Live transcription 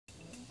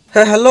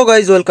হ্যাঁ hello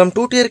guys, welcome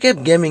to TRKF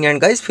gaming and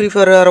guys free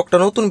ফায়ারে আর একটা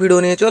নতুন ভিডিও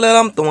নিয়ে চলে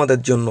এলাম তোমাদের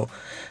জন্য।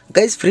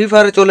 গাইজ ফ্রি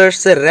ফায়ারে চলে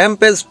এসছে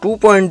র্যাম্পেজ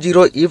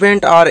 2.0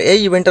 ইভেন্ট। আর এই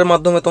ইভেন্টের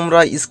মাধ্যমে তোমরা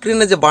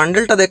স্ক্রিনে যে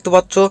বান্ডেলটা দেখতে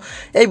পাচ্ছ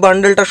এই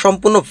বান্ডেলটা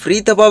সম্পূর্ণ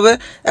ফ্রিতে পাবে।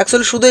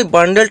 অ্যাকচুয়ালি শুধু এই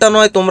বান্ডেলটা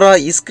নয়, তোমরা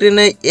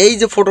স্ক্রিনে এই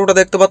যে ফটোটা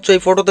দেখতে পাচ্ছ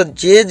এই ফটোতে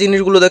যে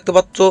জিনিসগুলো দেখতে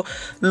পাচ্ছ,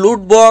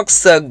 লুট বক্স,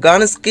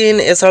 গান স্কিন,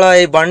 এছাড়া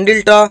এই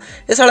বান্ডিলটা,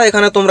 এছাড়া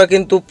এখানে তোমরা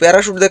কিন্তু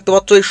প্যারাশুট দেখতে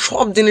পাচ্ছ, এই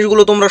সব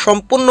জিনিসগুলো তোমরা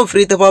সম্পূর্ণ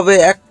ফ্রিতে পাবে।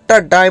 একটা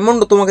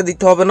ডায়মন্ড তোমাকে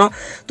দিতে হবে না।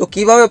 তো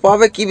কিভাবে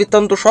পাবে, কি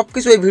বৃত্তান্ত, সব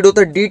কিছু এই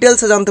ভিডিওতে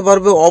ডিটেলসে জানতে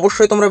পারবে।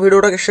 অবশ্যই তোমরা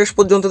ভিডিওটাকে শেষ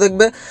পর্যন্ত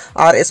দেখবে।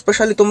 আর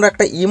স্পেশালি তোমরা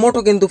একটা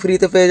ইমোটও কিন্তু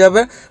ফ্রিতে পেয়ে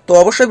যাবে। তো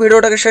অবশ্যই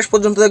ভিডিওটাকে শেষ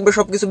পর্যন্ত দেখবে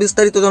সব কিছু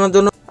বিস্তারিত জানার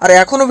জন্য। আর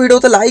এখনও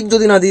ভিডিওতে লাইক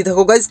যদি না দিয়ে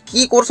থাকো গাইজ,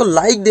 কি করছো,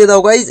 লাইক দিয়ে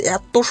দাও গাইজ।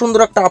 এত সুন্দর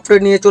একটা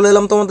আপডেট নিয়ে চলে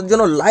এলাম তোমাদের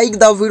জন্য, লাইক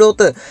দাও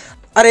ভিডিওতে।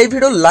 আর এই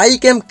ভিডিও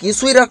লাইক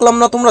কিছুই রাখলাম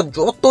না, তোমরা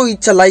যত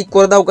ইচ্ছা লাইক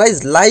করে দাও গাইজ,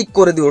 লাইক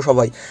করে দিও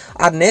সবাই।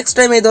 আর নেক্সট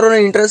টাইম এই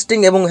ধরনের ইন্টারেস্টিং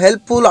এবং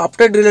হেল্পফুল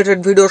আপডেট রিলেটেড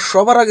ভিডিও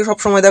সবার আগে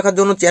সবসময় দেখার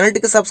জন্য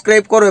চ্যানেলটিকে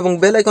সাবস্ক্রাইব করো এবং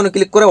বেল আইকনে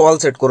ক্লিক করে অল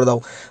সেট করে দাও।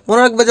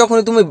 মনে রাখবে,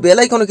 যখনই তুমি বেল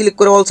আইকনে ক্লিক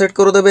করে অল সেট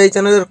করে দেবে এই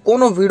চ্যানেলের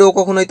কোনো ভিডিও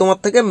কখনোই তোমার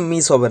থেকে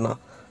মিস হবে না।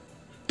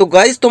 তো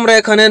গাইজ তোমরা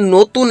এখানে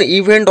নতুন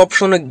ইভেন্ট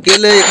অপশনে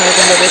গেলে এখানে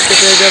তোমরা দেখতে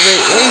পেয়ে যাবে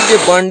এই যে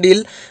বান্ডিল,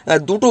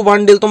 দুটো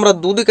বান্ডিল তোমরা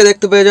দুদিকে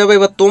দেখতে পেয়ে যাবে।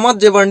 এবার তোমার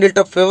যে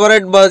বান্ডিলটা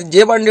ফেভারিট বা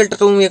যে বান্ডিলটা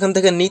তুমি এখান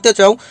থেকে নিতে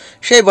চাও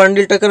সেই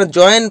বান্ডিলটা এখানে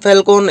জয়েন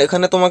ফ্যালকন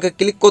এখানে তোমাকে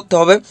ক্লিক করতে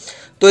হবে।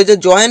 তো এই যে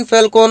জয়েন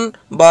ফ্যালকন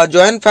বা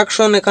জয়েন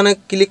ফ্যাকশন এখানে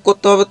ক্লিক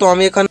করতে হবে। তো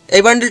আমি এখানে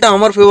এই বান্ডিলটা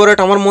আমার ফেভারিট,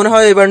 আমার মনে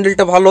হয় এই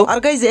বান্ডিলটা ভালো। আর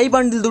গাইজ এই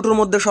বান্ডিল দুটোর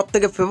মধ্যে সব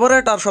থেকে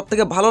ফেভারিট আর সব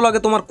থেকে ভালো লাগে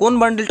তোমার কোন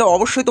বান্ডিলটা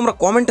অবশ্যই তোমরা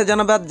কমেন্টে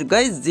জানাবে। আর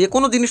গাইজ যে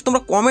কোনো জিনিস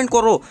তোমরা কমেন্ট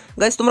করো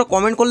গাইজ, তোমরা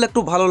কমেন্ট করলে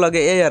একটু ভালো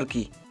লাগে এই আর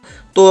কি।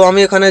 তো আমি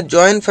এখানে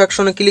জয়েন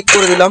ফ্যাকশনে ক্লিক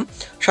করে দিলাম,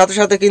 সাথে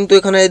সাথে কিন্তু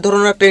এখানে এই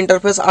ধরনের একটা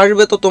ইন্টারফেস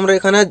আসবে। তো তোমরা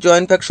এখানে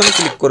জয়েন ফ্যাকশনে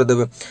ক্লিক করে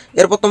দেবে,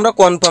 এরপর তোমরা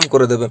কনফার্ম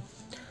করে দেবে।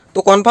 তো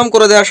কনফার্ম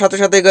করে দেওয়ার সাথে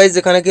সাথে গাইজ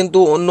এখানে কিন্তু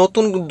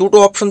নতুন দুটো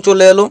অপশন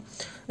চলে এলো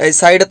এই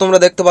সাইডে তোমরা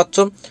দেখতে পাচ্ছ।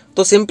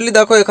 তো সিম্পলি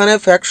দেখো এখানে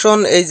ফ্যাকশন,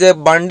 এই যে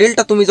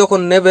বান্ডিলটা তুমি যখন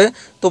নেবে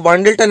তো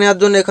বান্ডিলটা নেওয়ার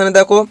জন্য এখানে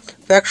দেখো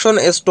ফ্যাকশন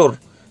স্টোর।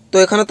 তো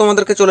এখানে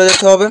তোমাদেরকে চলে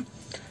যেতে হবে।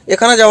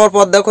 এখানে যাওয়ার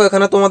পর দেখো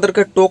এখানে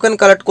তোমাদেরকে টোকেন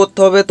কালেক্ট করতে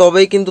হবে,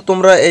 তবেই কিন্তু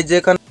তোমরা এই যে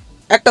এখানে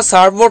একটা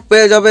সার্ভবোর্ড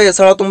পেয়ে যাবে।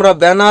 এছাড়া তোমরা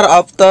ব্যানার,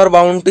 আফতার,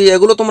 বাউন্টি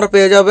এগুলো তোমরা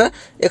পেয়ে যাবে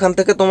এখান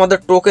থেকে তোমাদের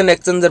টোকেন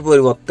এক্সচেঞ্জের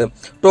পরিবর্তে।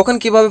 টোকেন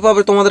কিভাবে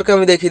পাবে তোমাদেরকে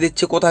আমি দেখিয়ে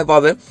দিচ্ছি কোথায়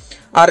পাবে।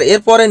 আর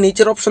এরপরে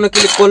নিচের অপশনে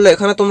ক্লিক করলে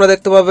এখানে তোমরা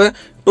দেখতে পাবে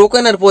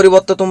টোকেনের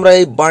পরিবর্তে তোমরা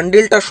এই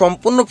বান্ডিলটা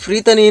সম্পূর্ণ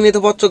ফ্রিতে নিয়ে নিতে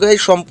পারছো গাইজ,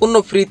 সম্পূর্ণ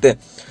ফ্রিতে।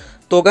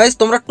 তো গাইজ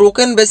তোমরা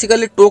টোকেন,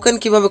 বেসিক্যালি টোকেন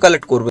কিভাবে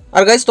কালেক্ট করবে।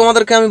 আর গাইজ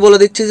তোমাদেরকে আমি বলে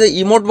দিচ্ছি যে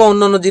ইমোট বা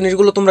অন্যান্য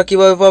জিনিসগুলো তোমরা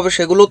কিভাবে পাবে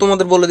সেগুলোও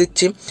তোমাদের বলে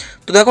দিচ্ছি।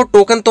 তো দেখো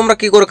টোকেন তোমরা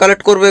কি করে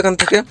কালেক্ট করবে এখান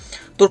থেকে।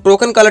 তো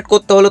টোকেন কালেক্ট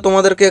করতে হলে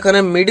তোমাদেরকে এখানে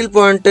মিডিল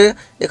পয়েন্টে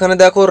এখানে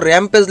দেখো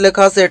র্যাম্পেজ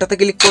লেখা আছে, এটাতে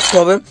ক্লিক করতে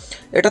হবে।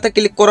 এটাতে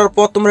ক্লিক করার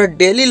পর তোমরা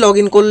ডেলি লগ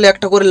ইন করলে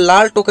একটা করে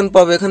লাল টোকেন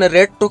পাবে, এখানে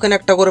রেড টোকেন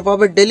একটা করে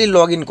পাবে ডেলি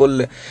লগ ইন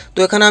করলে। তো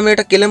এখানে আমি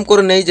এটা ক্লেম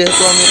করে নেই,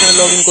 যেহেতু আমি এখানে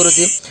লগ ইন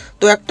করেছি।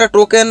 তো একটা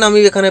টোকেন আমি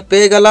এখানে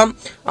পেয়ে গেলাম।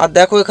 আর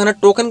দেখো এখানে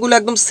টোকেনগুলো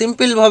একদম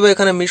সিম্পলভাবে,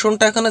 এখানে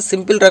মিশনটা এখানে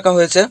সিম্পল রাখা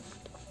হয়েছে।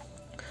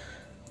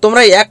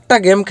 তোমরা একটা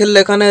গেম খেললে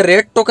এখানে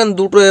রেড টোকেন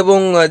দুটো এবং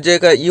যে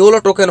ইয়েলো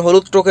টোকেন,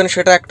 হলুদ টোকেন,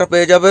 সেটা একটা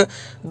পেয়ে যাবে।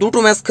 দুটো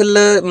ম্যাচ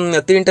খেললে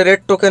 3টে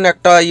রেড টোকেন,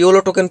 একটা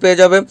ইয়েলো টোকেন পেয়ে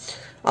যাবে।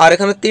 আর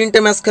এখানে 3টে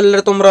ম্যাচ খেললে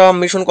তোমরা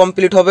মিশন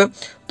কমপ্লিট হবে।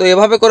 তো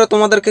এভাবে করে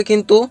তোমাদেরকে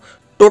কিন্তু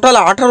টোটাল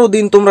 18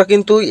 দিন তোমরা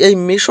কিন্তু এই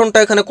মিশনটা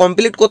এখানে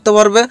কমপ্লিট করতে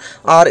পারবে।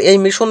 আর এই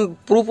মিশন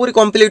পুরোপুরি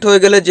কমপ্লিট হয়ে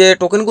গেলে যে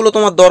টোকেনগুলো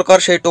তোমার দরকার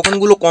সেই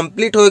টোকেনগুলো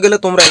কমপ্লিট হয়ে গেলে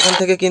তোমরা এখান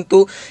থেকে কিন্তু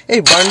এই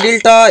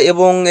বান্ডিলটা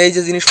এবং এই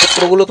যে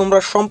জিনিসপত্রগুলো তোমরা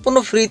সম্পূর্ণ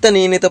ফ্রিতে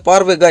নিয়ে নিতে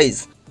পারবে গাইজ।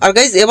 আর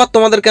গাইজ এবার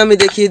তোমাদেরকে আমি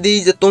দেখিয়ে দিই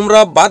যে তোমরা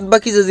বাদ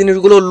বাকি যে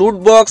জিনিসগুলো লুট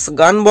বক্স,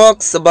 গান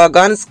বক্স বা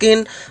গান স্কিন,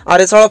 আর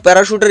এছাড়াও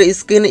প্যারাশুটের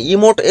স্কিন,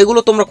 ইমোট, এগুলো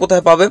তোমরা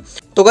কোথায় পাবে।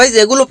 তো গাইজ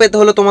এগুলো পেতে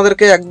হলে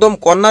তোমাদেরকে একদম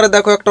কর্নারে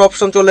দেখো একটা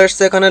অপশন চলে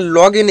এসছে, এখানে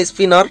লগ ইন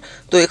স্পিনার।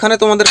 তো এখানে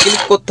তোমাদের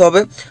ক্লিক করতে হবে।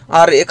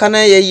 আর এখানে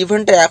এই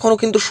ইভেন্টটা এখনও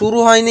কিন্তু শুরু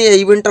হয়নি, এই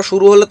ইভেন্টটা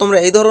শুরু হলে তোমরা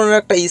এই ধরনের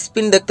একটা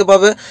স্পিন দেখতে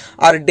পাবে।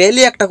 আর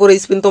ডেলি একটা করে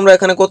স্পিন তোমরা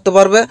এখানে করতে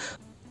পারবে।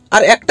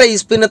 আর একটা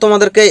স্পিনে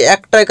তোমাদেরকে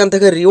একটা এখান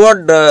থেকে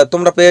রিওয়ার্ড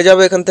তোমরা পেয়ে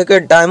যাবে, এখান থেকে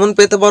ডায়মন্ড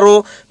পেতে পারো,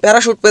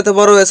 প্যারাশুট পেতে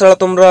পারো, এছাড়া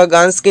তোমরা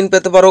গান স্কিন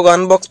পেতে পারো,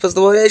 গান বক্স পেতে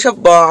পারো, এইসব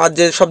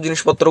যে সব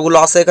জিনিসপত্রগুলো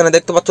আছে এখানে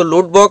দেখতে পাচ্ছ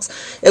লুট বক্স,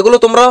 এগুলো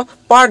তোমরা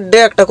পার ডে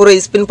একটা করে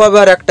স্পিন পাবে।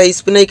 আর একটা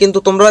স্পিনেই কিন্তু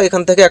তোমরা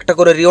এখান থেকে একটা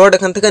করে রিওয়ার্ড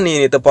এখান থেকে নিয়ে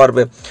নিতে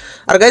পারবে।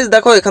 আর গাইজ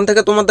দেখো এখান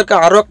থেকে তোমাদেরকে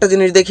আরও একটা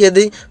জিনিস দেখিয়ে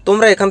দিই,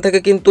 তোমরা এখান থেকে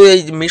কিন্তু এই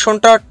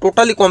মিশনটা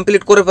টোটালি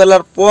কমপ্লিট করে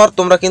ফেলার পর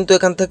তোমরা কিন্তু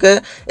এখান থেকে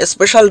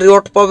স্পেশাল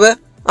রিওয়ার্ড পাবে,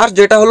 আর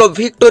যেটা হলো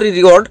ভিক্টোরি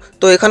রিওয়ার্ড।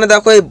 তো এখানে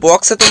দেখো এই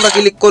বক্সে তোমরা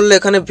ক্লিক করলে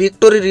এখানে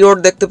ভিক্টোরি রিওয়ার্ড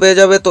দেখতে পেয়ে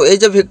যাবে। তো এই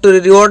যে ভিক্টোরি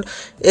রিওয়ার্ড,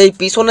 এই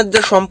পিছনের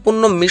যে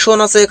সম্পূর্ণ মিশন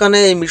আছে এখানে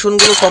এই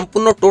মিশনগুলো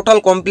সম্পূর্ণ টোটাল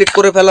কমপ্লিট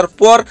করে ফেলার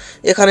পর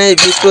এখানে এই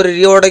ভিক্টোরি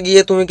রিওয়ার্ডে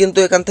গিয়ে তুমি কিন্তু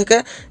এখান থেকে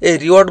এই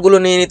রিওয়ার্ডগুলো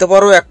নিয়ে নিতে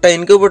পারো। একটা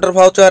ইনকিউবেটর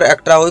ভাউচার,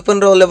 একটা ওয়েপন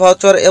রয়্যালে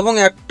ভাউচার এবং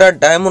একটা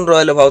ডায়মন্ড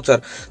রয়্যালে ভাউচার।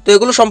 তো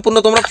এগুলো সম্পূর্ণ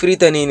তোমরা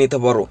ফ্রিতে নিয়ে নিতে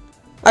পারো।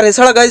 আর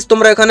এছাড়া গাইজ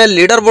তোমরা এখানে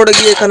লিডার বোর্ডে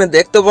গিয়ে এখানে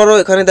দেখতে পারো,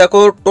 এখানে দেখো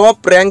টপ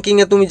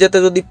র্যাঙ্কিংয়ে তুমি যেতে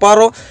যদি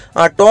পারো,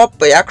 আর টপ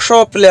 100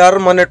 প্লেয়ার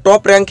মানে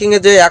টপ র্যাঙ্কিংয়ে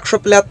যে 100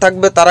 প্লেয়ার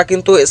থাকবে তারা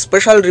কিন্তু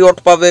স্পেশাল রিওয়ার্ড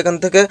পাবে, এখান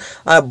থেকে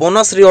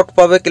বোনাস রিওয়ার্ড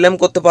পাবে, ক্লেম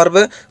করতে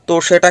পারবে। তো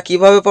সেটা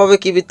কিভাবে পাবে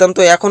কি বৃত্তান্ত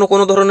এখনও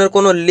কোনো ধরনের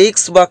কোনো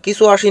লিক্স বা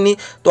কিছু আসেনি,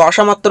 তো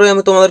আসা মাত্রই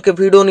আমি তোমাদেরকে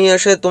ভিডিও নিয়ে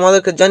এসে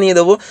তোমাদেরকে জানিয়ে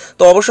দেবো।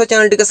 তো অবশ্যই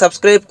চ্যানেলটিকে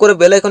সাবস্ক্রাইব করে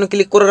বেল আইকনে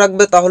ক্লিক করে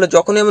রাখবে, তাহলে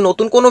যখনই আমি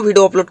নতুন কোনো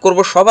ভিডিও আপলোড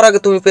করবো সবার আগে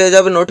তুমি পেয়ে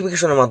যাবে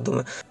নোটিফিকেশনের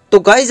মাধ্যমে। তো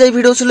গাইজ এই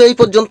ভিডিও ছিল এই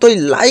পর্যন্তই।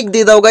 লাইক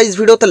দিয়ে দাও গাইজ,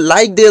 ভিডিওতে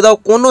লাইক দিয়ে দাও,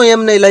 কোনো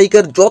এম নেই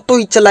লাইকের, যত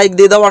ইচ্ছা লাইক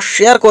দিয়ে দাও আর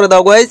শেয়ার করে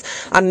দাও গাইজ।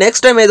 আর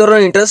নেক্সট টাইম এই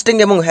ধরনের ইন্টারেস্টিং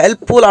এবং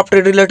হেল্পফুল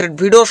আপডেট রিলেটেড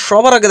ভিডিও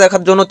সবার আগে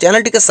দেখার জন্য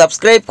চ্যানেলটিকে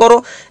সাবস্ক্রাইব করো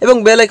এবং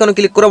বেল আইকনে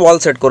ক্লিক করে অল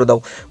সেট করে দাও।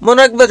 মনে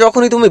রাখবে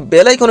যখনই তুমি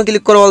বেল আইকনে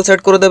ক্লিক করে অল সেট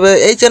করে দেবে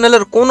এই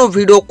চ্যানেলের কোনো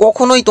ভিডিও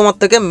কখনোই তোমার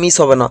থেকে মিস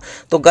হবে না।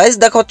 তো গাইজ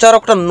দেখা হচ্ছে আর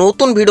একটা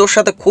নতুন ভিডিওর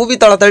সাথে খুবই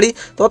তাড়াতাড়ি,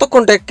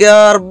 ততক্ষণ টেক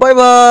কেয়ার, বাই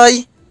বাই।